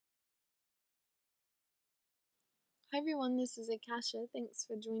Hi everyone, this is Akasha. Thanks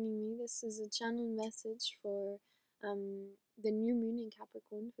for joining me. This is a channel message for the new moon in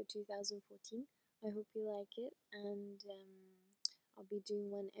Capricorn for 2014. I hope you like it, and I'll be doing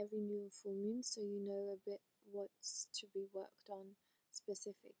one every new full moon so you know a bit what's to be worked on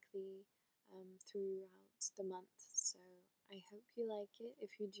specifically throughout the month. So I hope you like it.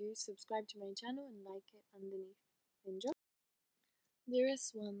 If you do, subscribe to my channel and like it underneath. Enjoy!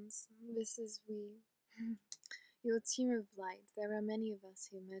 Dearest ones, this is we. Your team of light, there are many of us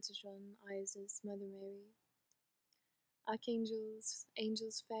here, Metatron, Isis, Mother Mary, archangels,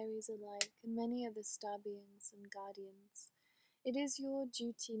 angels, fairies alike, and many other star beings and guardians. It is your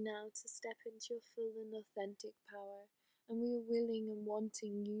duty now to step into your full and authentic power, and we are willing and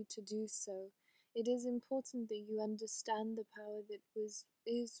wanting you to do so. It is important that you understand the power that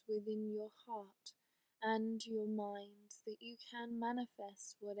is within your heart and your mind, that you can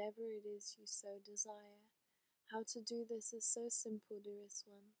manifest whatever it is you so desire. How to do this is so simple, dearest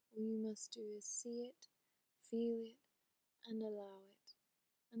one. All you must do is see it, feel it, and allow it.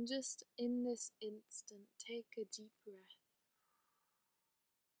 And just in this instant, take a deep breath.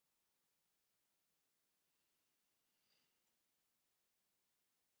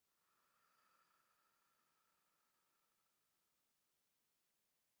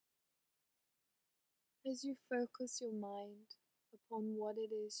 As you focus your mind upon what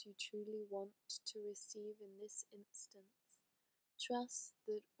it is you truly want to receive in this instance, trust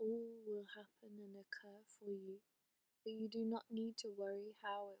that all will happen and occur for you, that you do not need to worry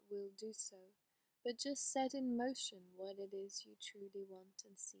how it will do so, but just set in motion what it is you truly want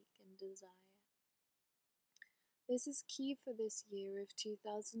and seek and desire. This is key for this year of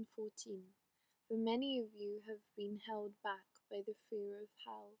 2014, for many of you have been held back by the fear of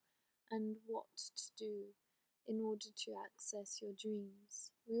hell and what to do in order to access your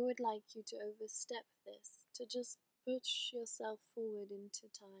dreams. We would like you to overstep this, to just push yourself forward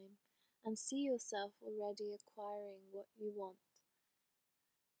into time and see yourself already acquiring what you want.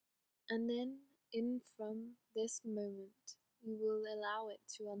 And then, in from this moment, you will allow it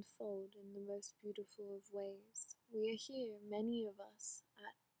to unfold in the most beautiful of ways. We are here, many of us,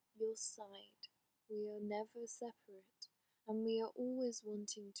 at your side. We are never separate, and we are always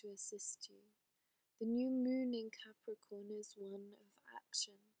wanting to assist you. The new moon in Capricorn is one of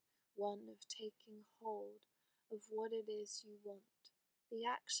action, one of taking hold of what it is you want. The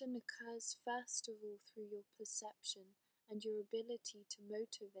action occurs first of all through your perception and your ability to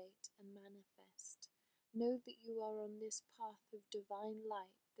motivate and manifest. Know that you are on this path of divine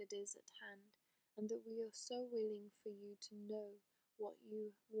light that is at hand, and that we are so willing for you to know what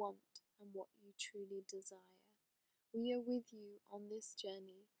you want and what you truly desire. We are with you on this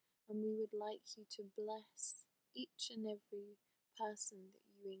journey, and we would like you to bless each and every person that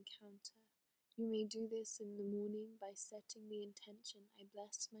you encounter. You may do this in the morning by setting the intention, I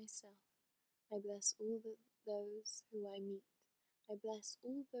bless myself. I bless all those who I meet. I bless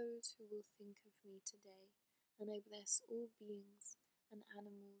all those who will think of me today. And I bless all beings and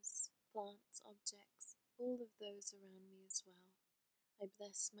animals, plants, objects, all of those around me as well. I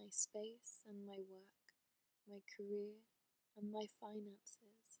bless my space and my work, my career and my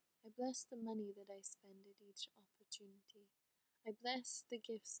finances. I bless the money that I spend at each opportunity. I bless the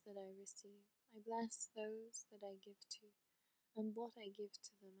gifts that I receive. I bless those that I give to, and what I give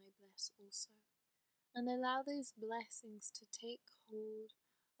to them I bless also. And allow those blessings to take hold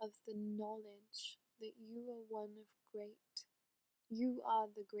of the knowledge that you are one of great. You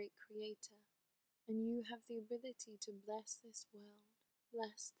are the great creator, and you have the ability to bless this world,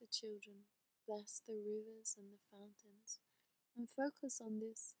 bless the children, bless the rivers and the fountains, and focus on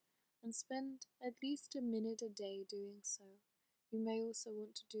this and spend at least a minute a day doing so. You may also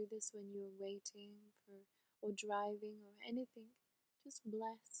want to do this when you are waiting for or driving or anything. Just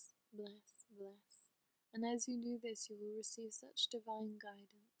bless, bless, bless. And as you do this, you will receive such divine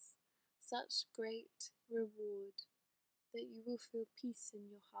guidance, such great reward, that you will feel peace in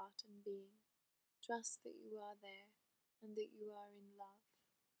your heart and being. Trust that you are there and that you are in love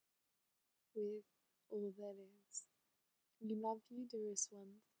with all that is. We love you, dearest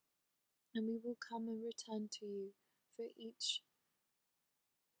ones, and we will come and return to you for each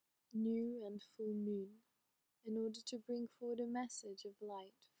new and full moon in order to bring forward a message of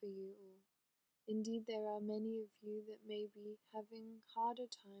light for you all. Indeed, there are many of you that may be having harder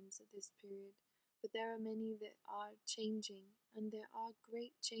times at this period, but there are many that are changing, and there are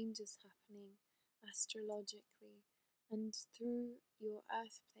great changes happening astrologically, and through your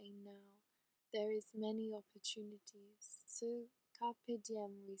earth plane now, there is many opportunities. So carpe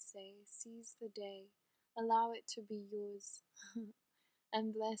diem, we say, seize the day, allow it to be yours,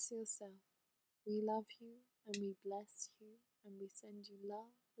 and bless yourself. We love you, And we bless you, and we send you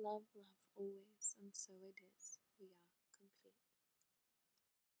love, love, love always, and so it is. We are complete.